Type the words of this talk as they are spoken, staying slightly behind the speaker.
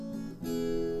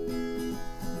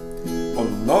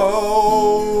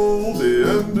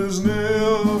is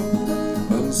near,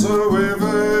 and so we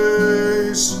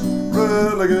face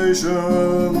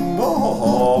relegation.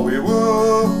 Oh, we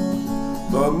were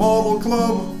the model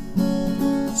club,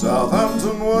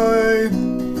 Southampton way,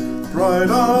 pride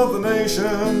of the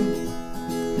nation.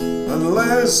 And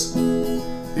Les,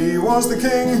 he was the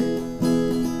king.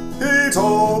 He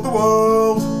told the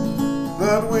world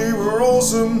that we were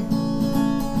awesome.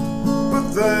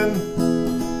 But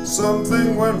then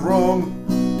something went wrong.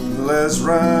 Les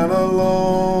ran a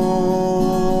long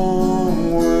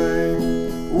way.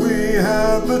 We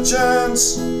had the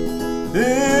chance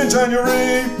in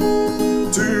January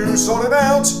to sort it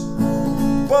out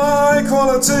by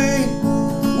quality.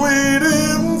 We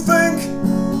didn't think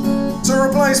to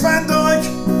replace Van Dijk.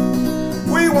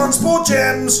 We once bought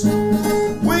gems,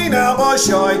 we now buy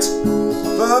shite.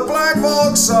 The black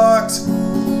box sucked,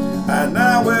 and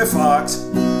now we're fucked.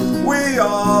 We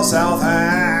are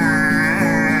Southampton.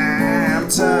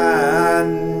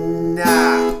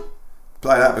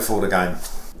 Play that before the game.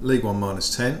 League 1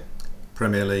 -10,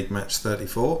 Premier League match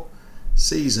 34,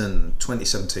 season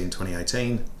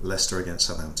 2017-2018, Leicester against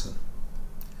Southampton.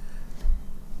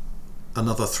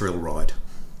 Another thrill ride.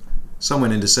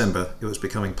 Somewhere in December, it was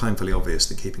becoming painfully obvious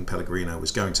that keeping Pellegrino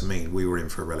was going to mean we were in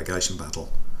for a relegation battle.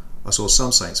 I saw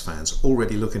some Saints fans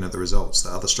already looking at the results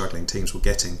that other struggling teams were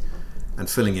getting and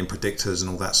filling in predictors and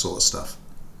all that sort of stuff.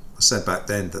 I said back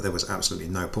then that there was absolutely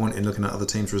no point in looking at other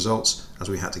teams' results, as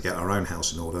we had to get our own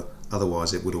house in order,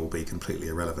 otherwise it would all be completely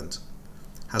irrelevant.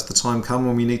 Has the time come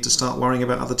when we need to start worrying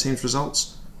about other teams'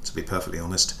 results? To be perfectly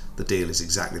honest, the deal is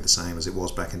exactly the same as it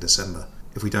was back in December.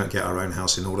 If we don't get our own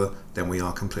house in order, then we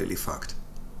are completely fucked.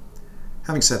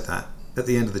 Having said that, at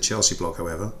the end of the Chelsea blog,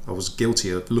 however, I was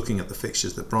guilty of looking at the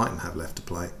fixtures that Brighton have left to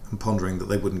play and pondering that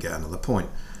they wouldn't get another point,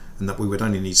 and that we would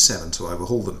only need 7 to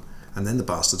overhaul them, and then the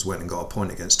bastards went and got a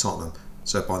point against Tottenham,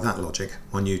 so by that logic,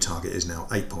 my new target is now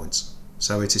 8 points.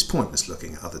 So it is pointless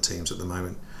looking at other teams at the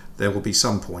moment. There will be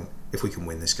some point if we can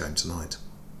win this game tonight.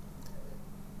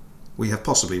 We have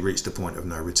possibly reached a point of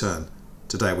no return.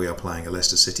 Today we are playing a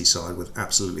Leicester City side with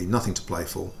absolutely nothing to play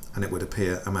for, and it would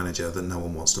appear a manager that no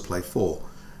one wants to play for.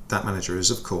 That manager is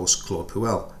of course Claude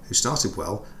Puel, who started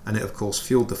well, and it of course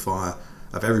fueled the fire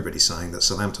of everybody saying that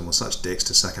Southampton were such dicks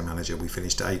to sack a manager we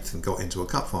finished 8th and got into a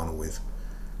cup final with.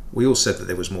 We all said that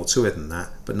there was more to it than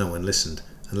that, but no one listened,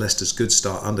 and Leicester's good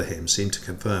start under him seemed to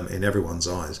confirm in everyone's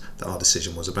eyes that our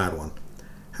decision was a bad one.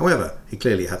 However, he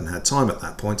clearly hadn't had time at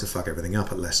that point to fuck everything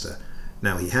up at Leicester.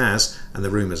 Now he has, and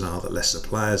the rumours are that Leicester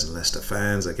players and Leicester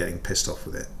fans are getting pissed off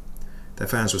with it. Their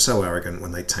fans were so arrogant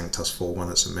when they tanked us 4-1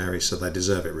 at St Mary's, so they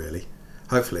deserve it really.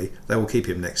 Hopefully they will keep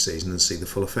him next season and see the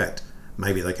full effect.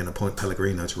 Maybe they can appoint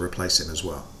Pellegrino to replace him as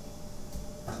well.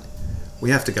 We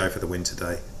have to go for the win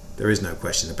today. There is no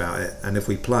question about it, and if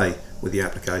we play with the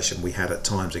application we had at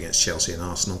times against Chelsea and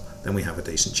Arsenal, then we have a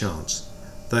decent chance.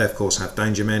 They of course have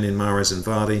danger men in Mahrez and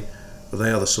Vardy, but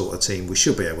they are the sort of team we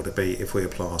should be able to beat if we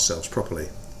apply ourselves properly,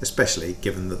 especially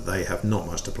given that they have not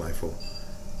much to play for.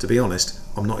 To be honest,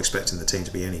 I'm not expecting the team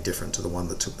to be any different to the one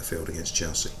that took the field against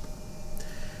Chelsea.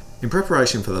 In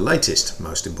preparation for the latest,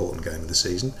 most important game of the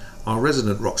season, our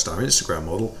resident rockstar Instagram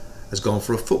model has gone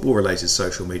for a football-related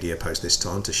social media post this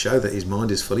time to show that his mind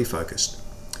is fully focused.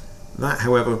 That,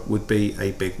 however, would be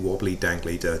a big wobbly,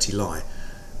 dangly, dirty lie,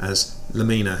 as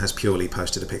Lamina has purely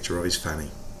posted a picture of his fanny.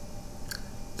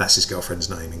 That's his girlfriend's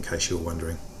name, in case you were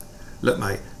wondering. Look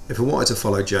mate, if I wanted to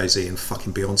follow Jay-Z and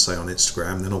fucking Beyonce on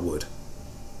Instagram, then I would.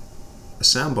 A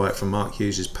soundbite from Mark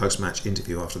Hughes' post-match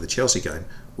interview after the Chelsea game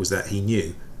was that he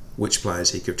knew which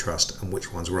players he could trust and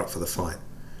which ones were up for the fight.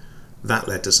 That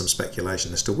led to some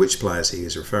speculation as to which players he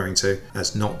is referring to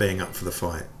as not being up for the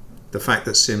fight. The fact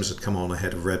that Sims had come on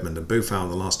ahead of Redmond and Boufal in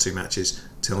the last 2 matches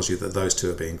tells you that those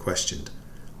 2 are being questioned.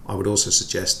 I would also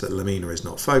suggest that Lamina is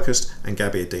not focused and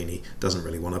Gabbiadini doesn't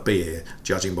really want to be here,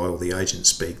 judging by all the agent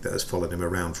speak that has followed him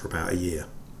around for about a year.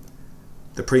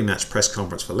 The pre-match press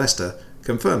conference for Leicester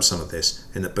confirms some of this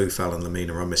in that Boufal and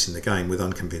Lamina are missing the game with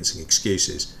unconvincing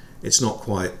excuses. It's not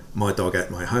quite my dog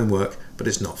ate my homework, but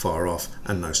it's not far off,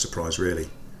 and no surprise really.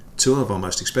 2 of our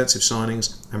most expensive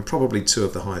signings, and probably 2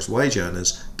 of the highest wage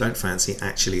earners, don't fancy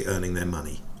actually earning their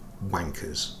money.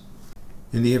 Wankers.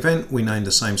 In the event, we named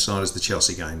the same side as the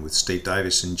Chelsea game, with Steve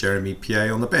Davis and Jeremy Pied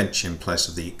on the bench in place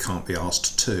of the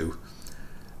can't-be-asked 2.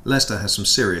 Leicester has some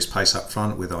serious pace up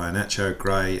front with Iheanacho,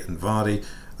 Gray and Vardy,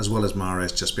 as well as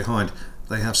Mahrez just behind.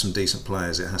 They have some decent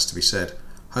players, it has to be said.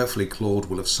 Hopefully Claude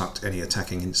will have sucked any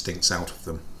attacking instincts out of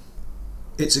them.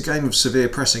 It's a game of severe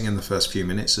pressing in the first few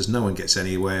minutes, as no one gets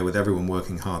anywhere with everyone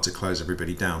working hard to close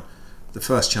everybody down. The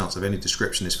first chance of any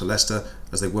description is for Leicester,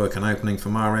 as they work an opening for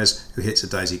Mahrez, who hits a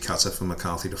daisy cutter for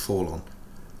McCarthy to fall on.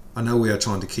 I know we are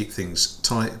trying to keep things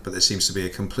tight, but there seems to be a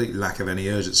complete lack of any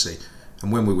urgency, and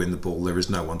when we win the ball there is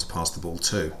no one to pass the ball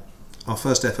to. Our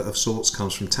first effort of sorts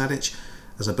comes from Tadic,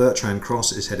 as a Bertrand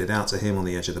cross is headed out to him on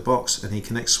the edge of the box, and he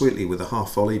connects sweetly with a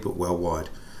half volley but well wide.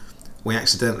 We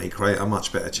accidentally create a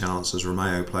much better chance as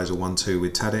Romeo plays a 1-2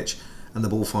 with Tadic, and the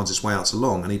ball finds its way out to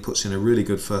Long, and he puts in a really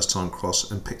good first time cross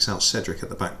and picks out Cedric at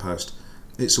the back post.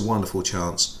 It's a wonderful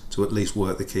chance to at least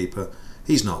work the keeper.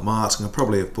 He's not marked and could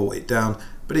probably have brought it down,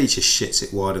 but he just shits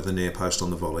it wide of the near post on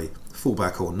the volley.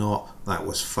 Fullback or not, that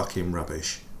was fucking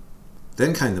rubbish.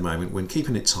 Then came the moment when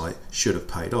keeping it tight should have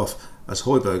paid off, as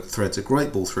Højbjerg threads a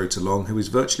great ball through to Long, who is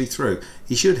virtually through.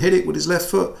 He should hit it with his left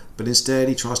foot, but instead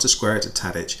he tries to square it to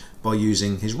Tadic by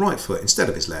using his right foot instead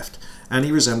of his left, and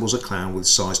he resembles a clown with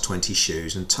size 20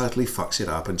 shoes and totally fucks it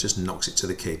up and just knocks it to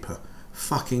the keeper.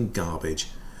 Fucking garbage.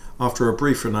 After a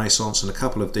brief renaissance and a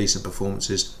couple of decent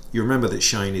performances, you remember that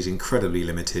Shane is incredibly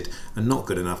limited and not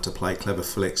good enough to play clever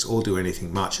flicks or do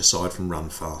anything much aside from run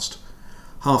fast.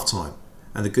 Half time,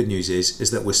 and the good news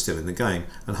is that we're still in the game,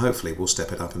 and hopefully we'll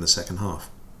step it up in the second half.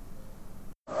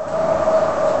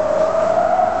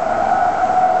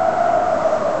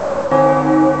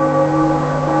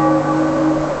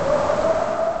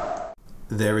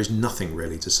 There is nothing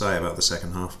really to say about the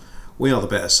second half. We are the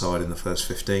better side in the first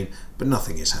 15, but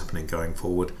nothing is happening going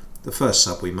forward. The first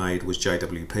sub we made was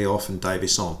JWP off and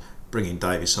Davis on. Bringing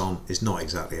Davis on is not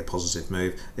exactly a positive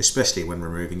move, especially when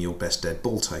removing your best dead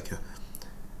ball taker.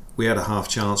 We had a half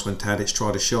chance when Tadic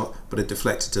tried a shot, but it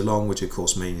deflected to Long, which of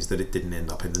course means that it didn't end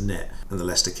up in the net, and the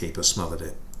Leicester keeper smothered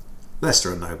it.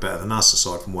 Leicester are no better than us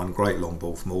aside from one great long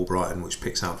ball from Albrighton which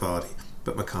picks out Vardy,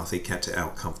 but McCarthy kept it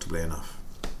out comfortably enough.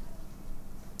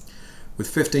 With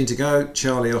 15 to go,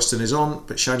 Charlie Austin is on,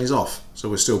 but Shane is off, so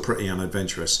we're still pretty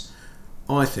unadventurous.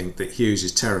 I think that Hughes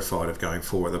is terrified of going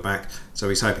forward at the back, so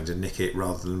he's hoping to nick it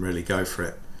rather than really go for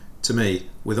it. To me,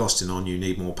 with Austin on, you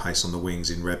need more pace on the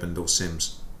wings in Redmond or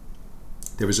Sims.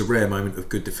 There is a rare moment of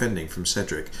good defending from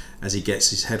Cedric as he gets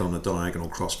his head on a diagonal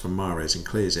cross from Mahrez and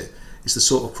clears it. It's the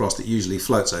sort of cross that usually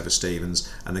floats over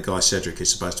Stevens, and the guy Cedric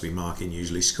is supposed to be marking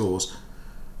usually scores.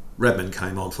 Redmond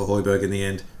came on for Højbjerg in the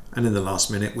end, and in the last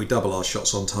minute we double our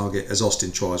shots on target as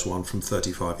Austin tries one from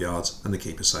 35 yards and the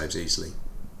keeper saves easily.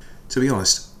 To be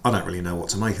honest, I don't really know what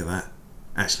to make of that.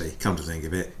 Actually, come to think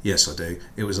of it, yes I do,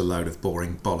 it was a load of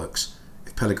boring bollocks.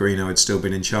 If Pellegrino had still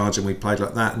been in charge and we played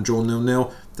like that and drawn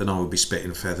 0-0, then I would be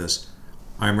spitting feathers.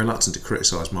 I am reluctant to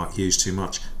criticise Mark Hughes too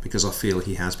much because I feel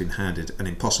he has been handed an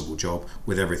impossible job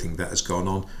with everything that has gone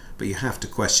on, but you have to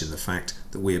question the fact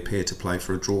that we appear to play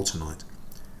for a draw tonight.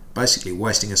 Basically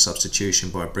wasting a substitution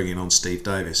by bringing on Steve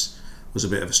Davis was a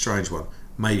bit of a strange one,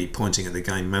 maybe pointing at the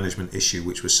game management issue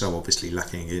which was so obviously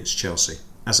lacking against Chelsea.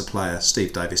 As a player,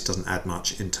 Steve Davis doesn't add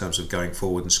much in terms of going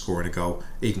forward and scoring a goal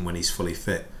even when he's fully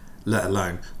fit, let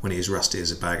alone when he is rusty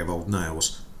as a bag of old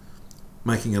nails.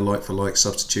 Making a like-for-like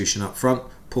substitution up front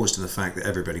points to the fact that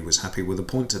everybody was happy with a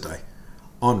point today.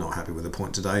 I'm not happy with a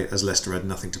point today as Leicester had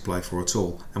nothing to play for at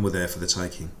all and were there for the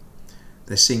taking.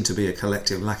 There seemed to be a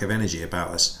collective lack of energy about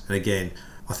us, and again,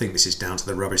 I think this is down to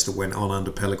the rubbish that went on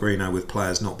under Pellegrino with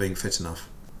players not being fit enough.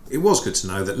 It was good to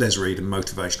know that Les Reed and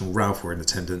Motivational Ralph were in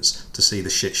attendance to see the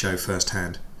shit show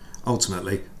firsthand.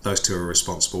 Ultimately, those two are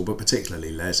responsible, but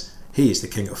particularly Les. He is the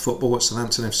king of football at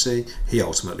Southampton FC. He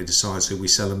ultimately decides who we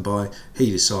sell and buy.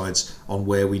 He decides on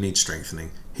where we need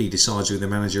strengthening. He decides who the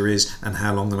manager is and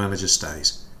how long the manager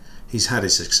stays. He's had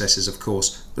his successes, of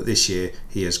course, but this year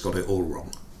he has got it all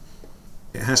wrong.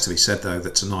 It has to be said though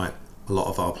that tonight a lot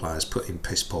of our players put in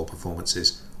piss poor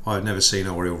performances. I have never seen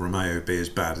Oriol Romeo be as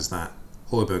bad as that.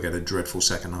 Højbjerg had a dreadful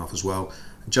second half as well,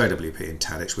 and JWP and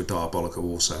Tadic were diabolical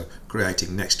also,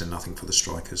 creating next to nothing for the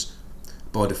strikers.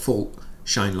 By default,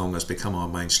 Shane Long has become our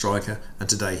main striker, and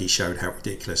today he showed how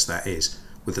ridiculous that is,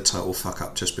 with the total fuck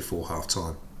up just before half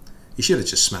time. He should have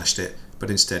just smashed it, but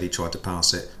instead he tried to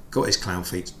pass it, got his clown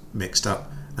feet mixed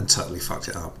up, and totally fucked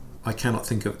it up. I cannot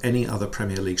think of any other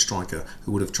Premier League striker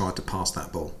who would have tried to pass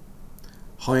that ball.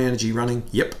 High energy running?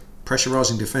 Yep.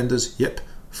 Pressurising defenders? Yep.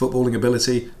 Footballing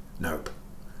ability? Nope.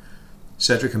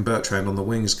 Cedric and Bertrand on the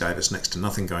wings gave us next to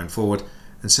nothing going forward,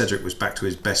 and Cedric was back to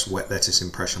his best wet lettuce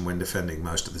impression when defending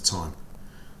most of the time.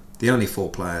 The only four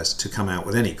players to come out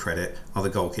with any credit are the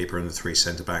goalkeeper and the three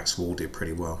centre-backs, who all did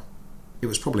pretty well. It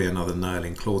was probably another nail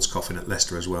in Claude's coffin at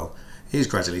Leicester as well. He is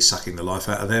gradually sucking the life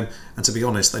out of them, and to be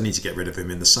honest, they need to get rid of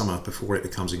him in the summer before it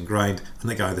becomes ingrained and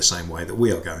they go the same way that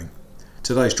we are going.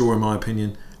 Today's draw, in my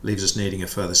opinion, leaves us needing a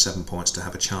further 7 points to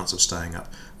have a chance of staying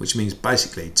up, which means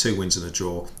basically 2 wins and a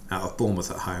draw out of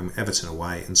Bournemouth at home, Everton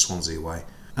away and Swansea away.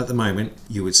 At the moment,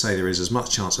 you would say there is as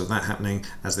much chance of that happening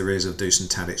as there is of Dusan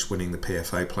Tadic winning the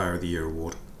PFA Player of the Year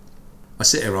award. I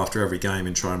sit here after every game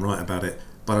and try and write about it,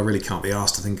 but I really can't be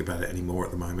asked to think about it anymore at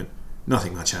the moment.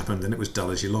 Nothing much happened and it was dull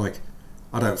as you like.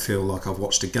 I don't feel like I've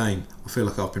watched a game. I feel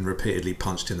like I've been repeatedly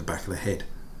punched in the back of the head.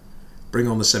 Bring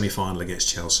on the semi-final against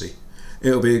Chelsea.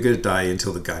 It'll be a good day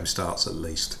until the game starts at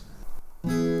least.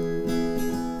 And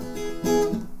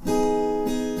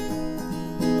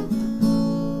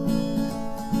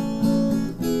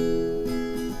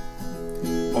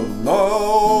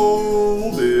now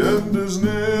the end is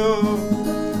near,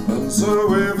 and so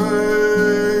we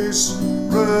face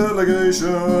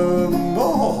relegation.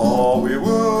 Oh, we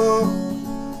were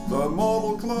the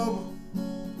model club